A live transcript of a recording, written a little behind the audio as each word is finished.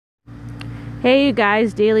Hey, you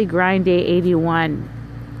guys, daily grind day 81.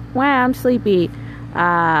 Wow, I'm sleepy.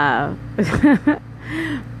 Uh,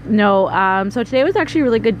 no, so today was actually a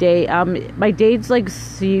really good day. My days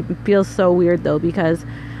feel so weird though because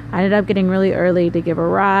I ended up getting really early to give a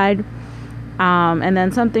ride. And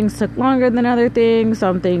then some things took longer than other things.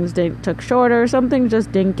 Some things took shorter. Some things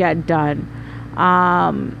just didn't get done.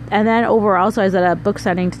 And then overall, so I was at a book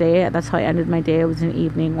signing today. That's how I ended my day. It was an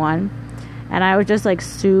evening one. And I was just like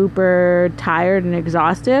super tired and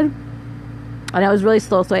exhausted. And I was really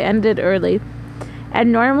slow, so I ended early.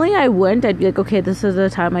 And normally I wouldn't. I'd be like, okay, this is the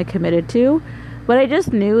time I committed to. But I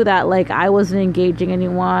just knew that like I wasn't engaging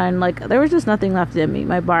anyone. Like there was just nothing left in me.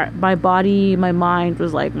 My body, my mind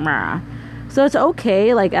was like, meh. So it's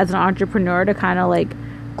okay, like as an entrepreneur, to kind of like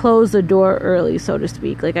close the door early, so to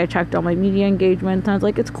speak. Like I checked all my media engagements, and I was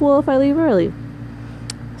like, it's cool if I leave early.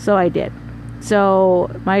 So I did.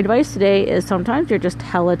 So my advice today is sometimes you're just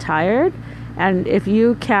hella tired, and if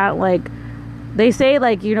you can't, like, they say,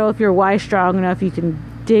 like, you know, if your why strong enough, you can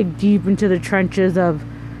dig deep into the trenches of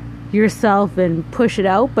yourself and push it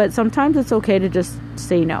out, but sometimes it's okay to just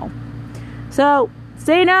say no. So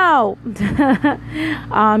say no.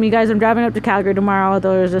 You guys, I'm driving up to Calgary tomorrow.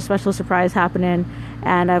 There's a special surprise happening,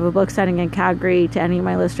 and I have a book signing in Calgary. To any of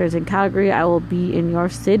my listeners in Calgary, I will be in your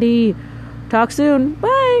city. Talk soon.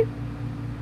 Bye.